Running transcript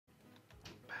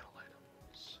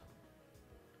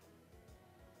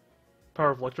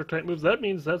Power of electric type moves. That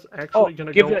means that's Oh, actually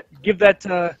gonna go give that,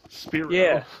 Spearow.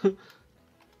 yeah.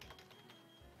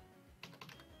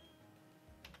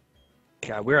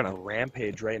 God, we're on a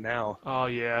rampage right now. Oh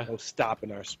yeah. No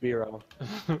stopping our Spearow.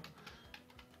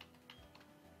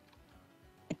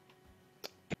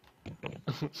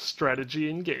 Strategy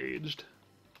engaged.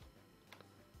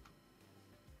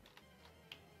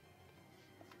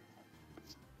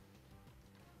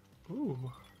 Ooh,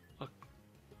 a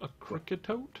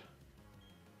Cricketote?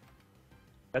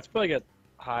 That's probably got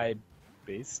high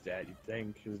base stat, you'd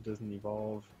think, because it doesn't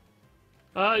evolve.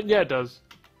 Yeah, it does.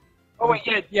 Oh wait,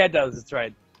 yeah, it does. That's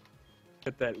right.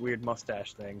 Got that weird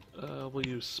mustache thing. We'll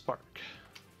use Spark.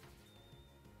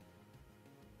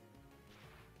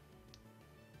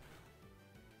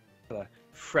 Gotta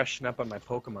freshen up on my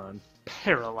Pokemon.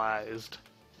 Paralyzed.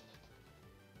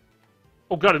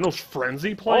 Oh god, it knows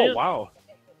Frenzy Plant? Oh wow.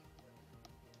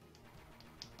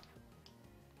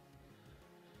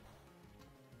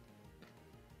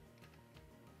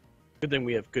 Good thing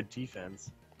we have good defense.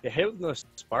 Yeah, hit with no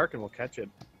Spark and we'll catch it.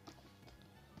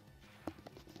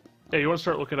 Yeah, you want to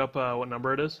start looking up what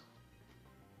number it is?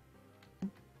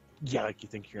 Yeah, like you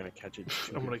think you're gonna catch it.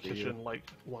 I'm gonna catch it in like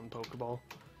one Pokeball.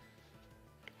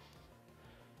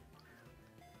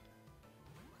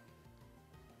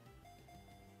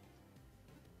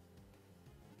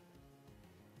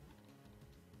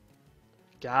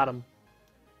 Got him.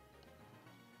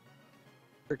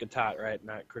 Cricketot, right?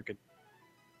 Not cricket.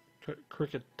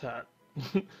 Cricketot.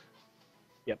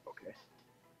 Yep, okay.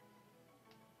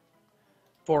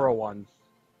 401.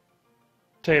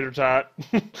 Tater Tot.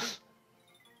 They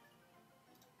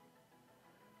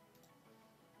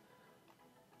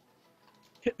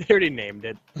already named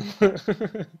it.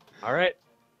 Alright.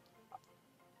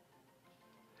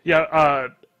 Yeah,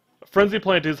 Frenzy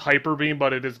Plant is Hyper Beam,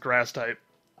 but it is Grass type.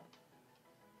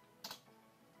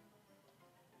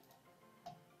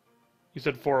 You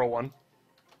said 401?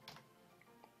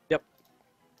 Yep.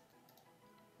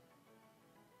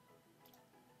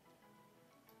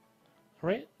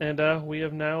 Alright, and we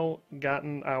have now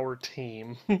gotten our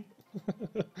team.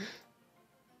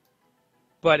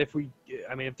 But if we,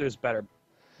 I mean, if there's better,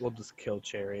 we'll just kill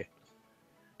Cherry.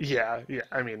 Yeah,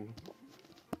 I mean,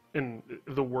 in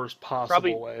the worst possible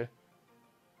Probably way.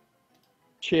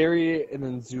 Cherry and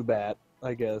then Zubat,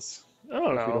 I guess. I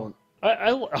don't If we know. don't-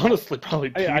 I honestly probably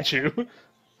Pichu.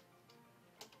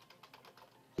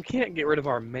 We can't get rid of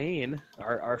our main,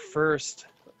 our first,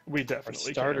 We our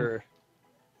definitely starter.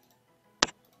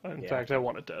 can. In Yeah. fact, I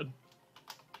want it dead.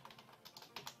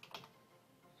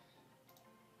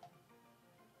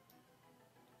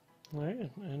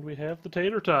 Alright, and we have the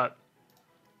Tater Tot.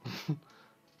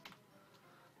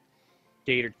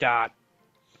 Gator Dot.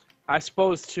 I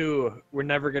suppose, too, we're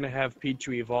never going to have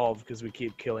Pichu evolve because we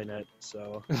keep killing it,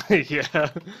 so... Yeah,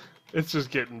 it's just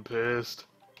getting pissed.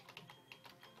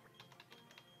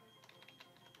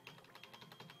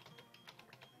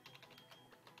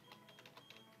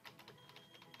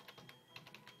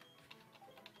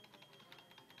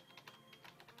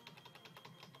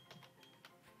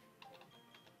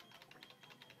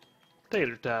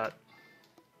 Tater Tot.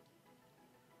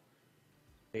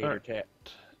 Gator Alright. Tat.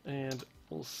 And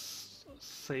we'll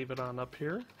save it on up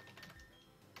here.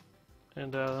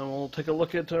 And then we'll take a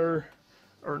look at our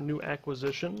new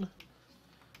acquisition.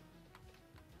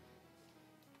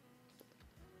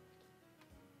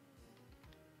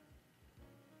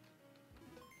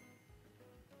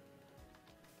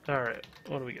 Alright,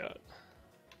 what do we got?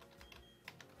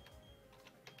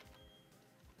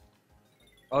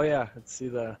 Oh, yeah, let's see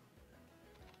the...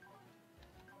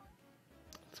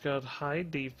 It's got high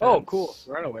defense. Oh, cool.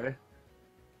 Runaway.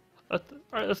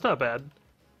 Alright, that's not bad.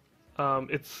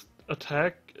 Its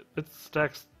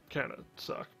stacks kind of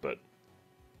suck, but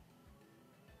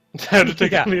had to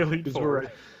take Yeah, on the Elite 'cause Four.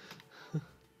 we're-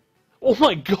 Oh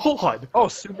my god! Oh,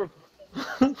 super...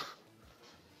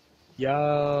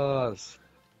 Yes.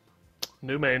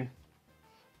 New main.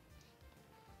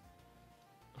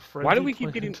 Why do we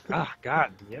keep Frenzy getting... Plant. Ah,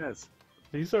 God, yes.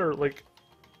 These are like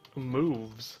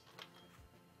moves.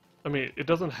 I mean, it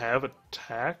doesn't have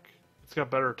attack. It's got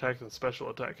better attack than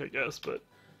special attack, I guess, but...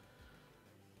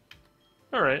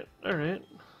 Alright.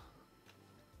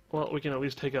 Well, we can at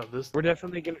least take out this... We're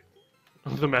definitely gonna...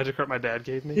 the Magikarp my dad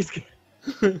gave me. He's...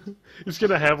 He's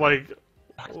gonna have, like...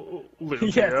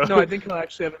 Lugia. Yes, no, I think he'll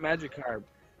actually have a Magikarp.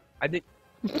 I think...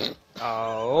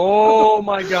 Oh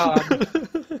my god.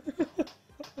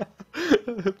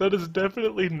 That is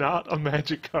definitely not a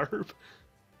Magikarp.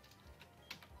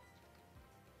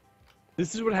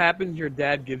 This is what happens your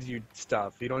dad gives you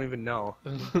stuff. You don't even know.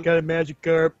 Got a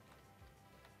Magikarp.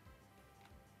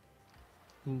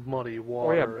 Muddy Oh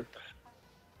water.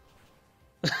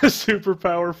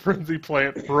 Superpower frenzy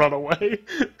plant run away.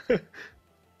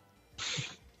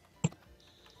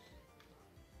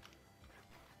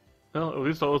 Well, at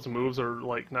least all its moves are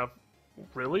like not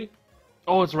really.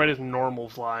 Oh, it's right as normal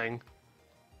flying.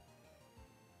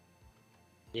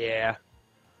 Yeah.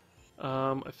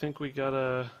 I think we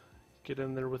gotta get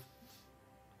in there with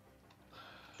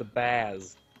The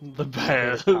Baz. the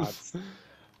Baz. Tots.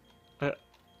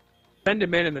 Send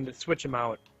him in and then just switch him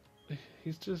out.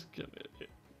 He's just getting it.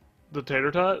 The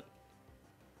tater tot.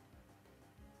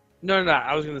 No,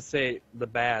 I was gonna say the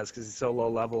Baz because he's so low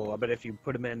level. But if you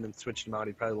put him in and switch him out,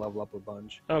 he'd probably level up a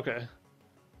bunch. Okay.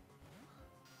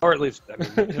 Or at least, I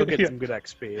mean, he'll get Yeah. some good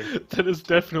XP. That is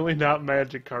definitely not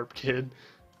Magikarp, kid.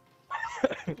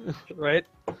 Right?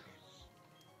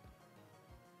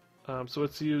 So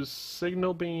let's use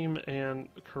Signal Beam and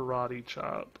Karate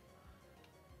Chop.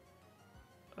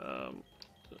 Alright,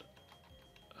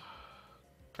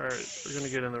 we're gonna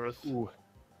get in there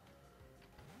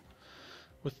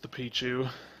with the Pichu.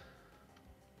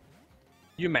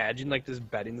 You imagine like just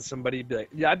betting somebody, be like,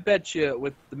 "Yeah, I bet you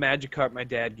with the Magikarp my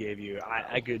dad gave you,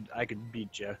 I could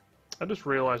beat you." I just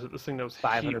realized that this thing knows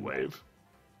 500 Heat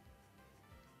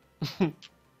Wave.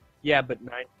 Yeah, but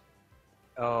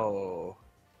Oh.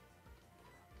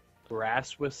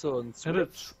 Brass Whistle and And Switch.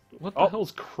 it's... What the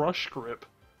hell's Crush Grip?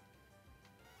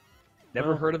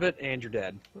 Never Oh. heard of it, and you're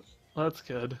dead. That's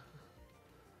good.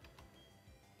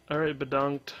 Alright,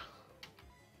 Bedunked.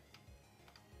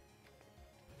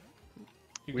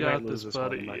 You We got might lose this, this one,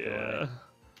 buddy. I'm not gonna Yeah. lie.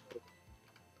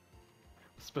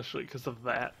 Especially because of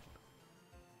that.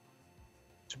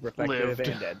 Super effective Lived.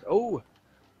 and dead. Oh!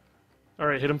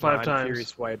 Alright, hit him 5 Come on, Fury times.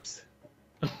 swipes.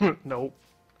 Nope.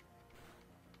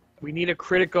 We need a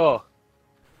critical.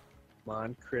 Come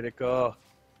on, critical.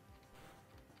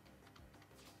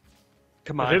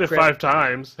 Come on, I hit it crit. 5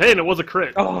 times. Hey, and it was a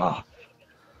crit. Oh!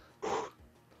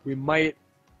 We might...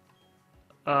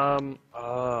 Oh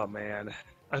Oh, man.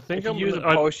 I think If I'm you use a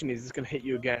gonna, potion, he's just gonna hit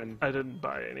you again. I didn't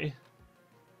buy any.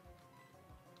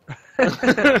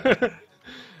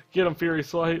 Get him, Fury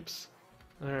Swipes.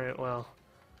 Alright, well.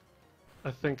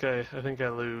 I think I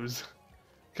lose.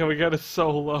 Cause we got it so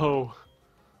low.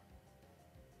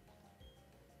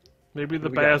 Maybe the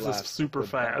We got Baz is left. super The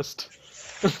fast.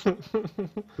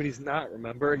 But he's not,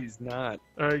 remember? He's not.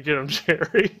 Alright, get him,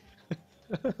 Jerry.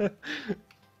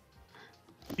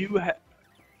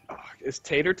 Is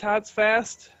Tater Tots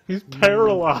fast? He's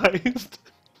paralyzed.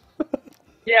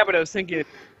 Yeah, but I was thinking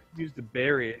use the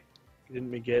berry.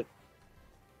 Didn't we get...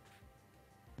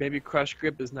 Maybe Crush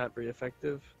Grip is not very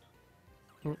effective.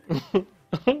 I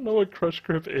don't know what Crush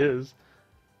Grip is.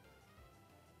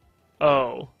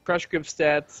 Oh. Crush Grip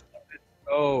stats.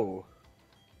 Oh.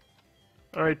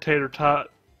 Alright, Tater Tot.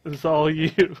 It's all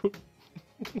you.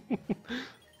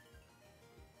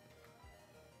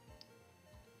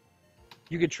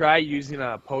 You could try using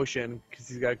a potion because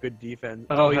he's got good defense.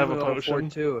 I don't he's have a level 4 potion.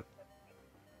 too.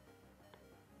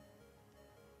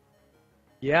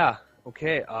 Yeah.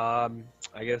 Okay. I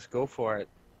guess go for it.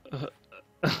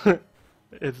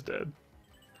 It's dead.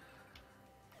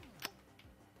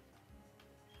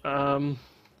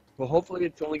 Well, hopefully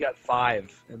it's only got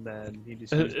 5, and then he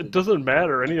just. used It doesn't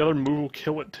matter. Any other move will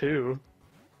kill it too.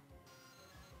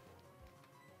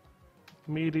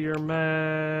 Meteor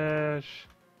Mash.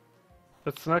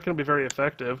 That's not going to be very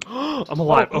effective. I'm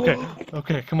alive. Oh. Okay.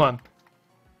 Okay, come on.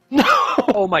 No!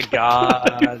 Oh my god.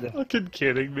 Are you fucking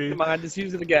kidding me? Come on, just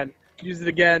use it again. Use it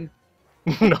again.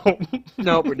 No.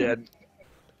 Nope, we're dead.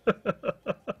 The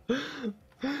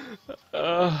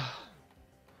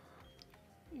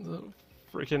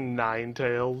freaking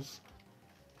Ninetales.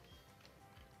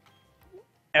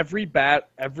 Every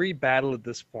battle at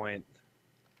this point.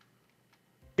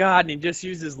 God, and he just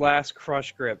used his last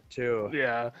Crush Grip too.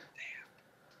 Yeah.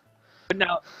 But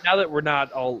now that we're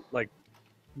not all like,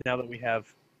 now that we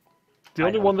have. The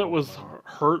only I one that have was Pokemon.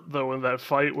 hurt though in that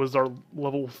fight was our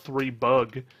level 3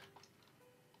 bug.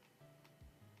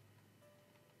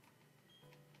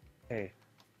 Hey.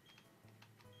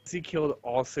 He killed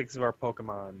all 6 of our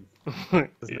Pokemon.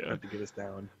 Doesn't Yeah. have to get us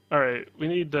down. All right, we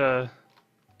need I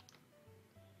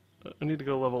need to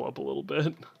go level up a little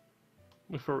bit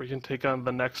before we can take on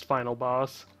the next final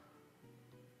boss.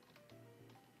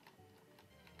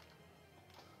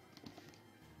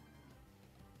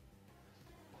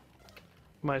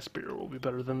 My Spearow will be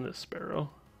better than this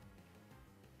Sparrow.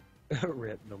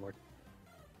 Rip, no more.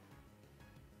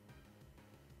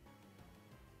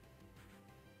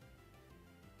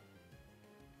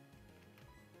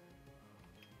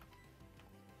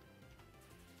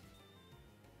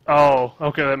 Oh,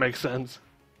 okay, that makes sense.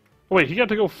 Oh, wait, he got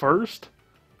to go first?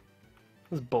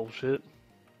 This is bullshit.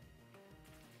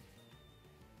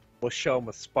 We'll show him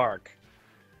a spark.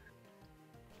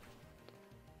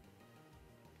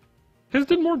 His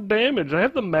did more damage. I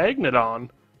have the magnet on.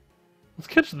 Let's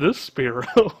catch this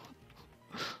Spearow.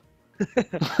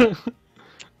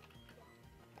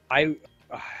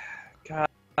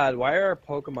 God, why are our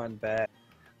Pokemon bad?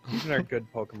 Even our good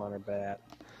Pokemon are bad.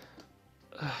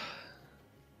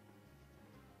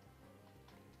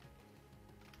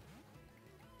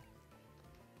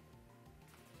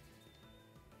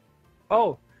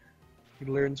 Oh, he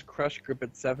learns Crush Grip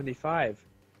at 75.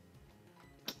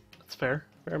 That's fair.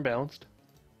 Fair and balanced.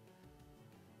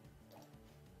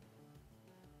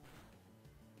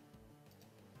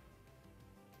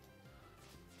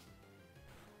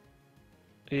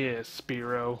 Yeah,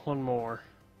 Spearow. One more.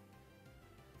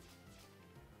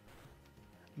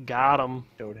 Got him.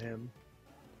 Showed him.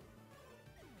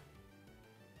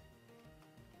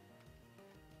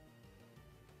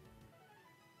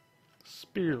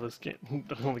 Spearless can't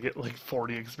only get like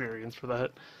 40 experience for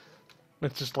that.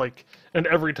 It's just like, and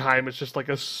every time it's just like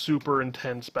a super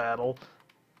intense battle.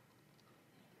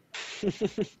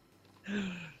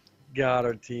 God,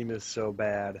 our team is so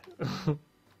bad.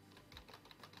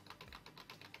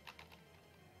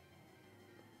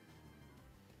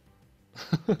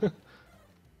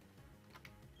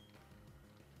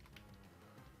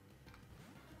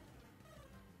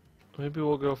 Maybe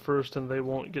we'll go first and they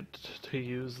won't get to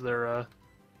use their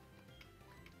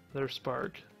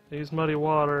spark. They use muddy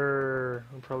water.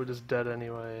 I'm probably just dead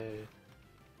anyway.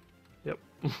 Yep.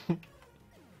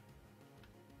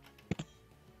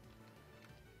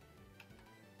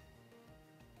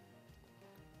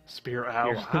 Spear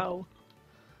ow. Ow.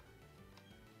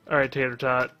 Alright, Tater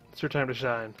Tot. It's your time to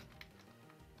shine.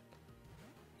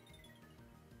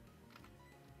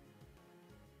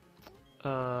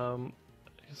 I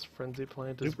guess Frenzy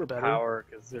Plant is better. Superpower,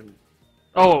 because they're...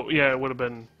 Oh, yeah, it would have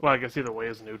been... Well, I guess either way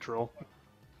is neutral.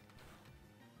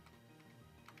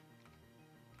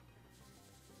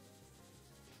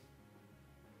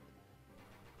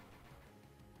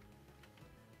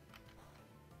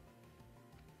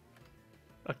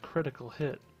 A critical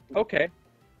hit. Okay.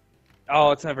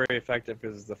 Oh, it's not very effective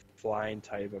because it's the flying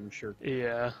type, I'm sure.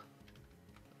 Yeah.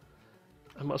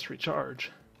 I must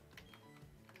recharge.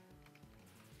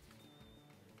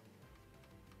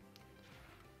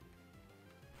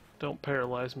 Don't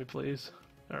paralyze me, please.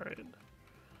 Alright.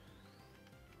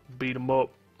 Beat him up.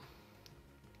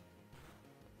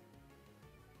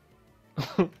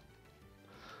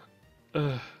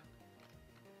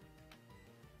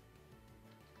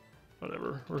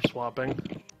 Whatever, we're swapping.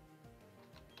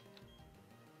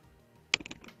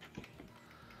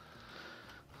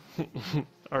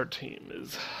 Our team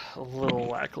is a little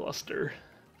lackluster.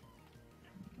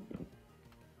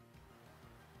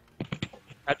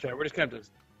 Actually, we're just gonna have to...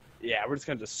 Yeah, we're just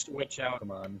gonna have to switch out.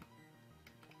 Come on.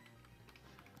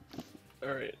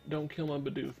 Alright, don't kill my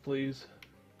Bidoof, please.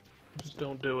 Just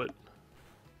don't do it.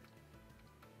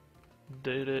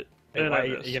 Did it. Hey, And why I are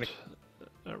you missed.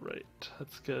 gonna... Alright,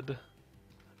 that's good.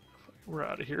 We're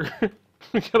out of here.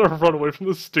 We gotta run away from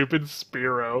this stupid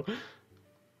Spearow.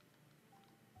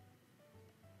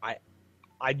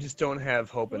 I just don't have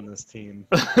hope in this team.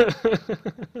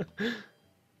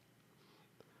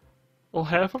 Well,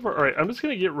 half of our... Alright, I'm just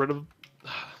gonna get rid of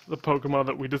the Pokemon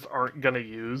that we just aren't gonna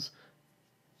use.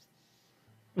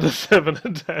 The 7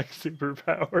 attack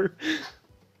superpower.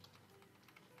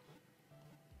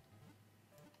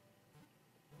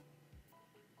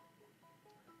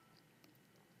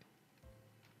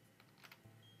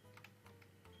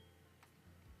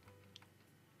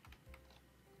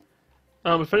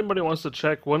 If anybody wants to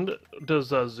check, when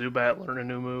does Zubat learn a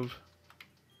new move?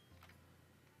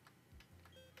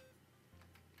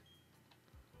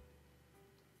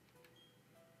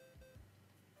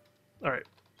 Alright,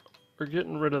 we're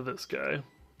getting rid of this guy.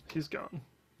 He's gone.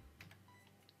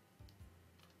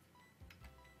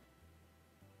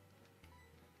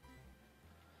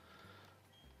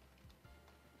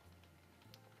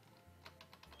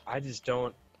 I just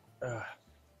don't...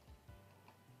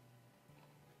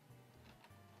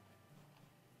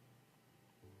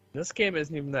 This game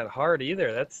isn't even that hard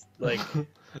either. That's like...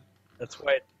 That's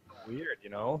why it's so weird, you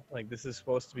know? Like, this is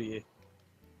supposed to be...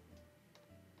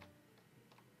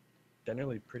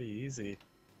 generally pretty easy.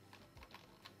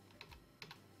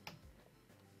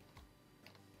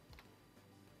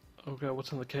 Oh god,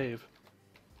 what's in the cave?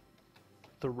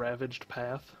 The Ravaged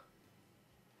Path?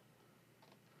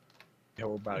 Yeah,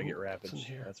 we're about to get what's in ravaged.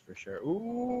 here? That's for sure.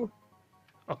 Ooh!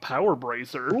 A Power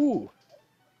Bracer? Ooh!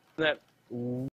 That... Ooh.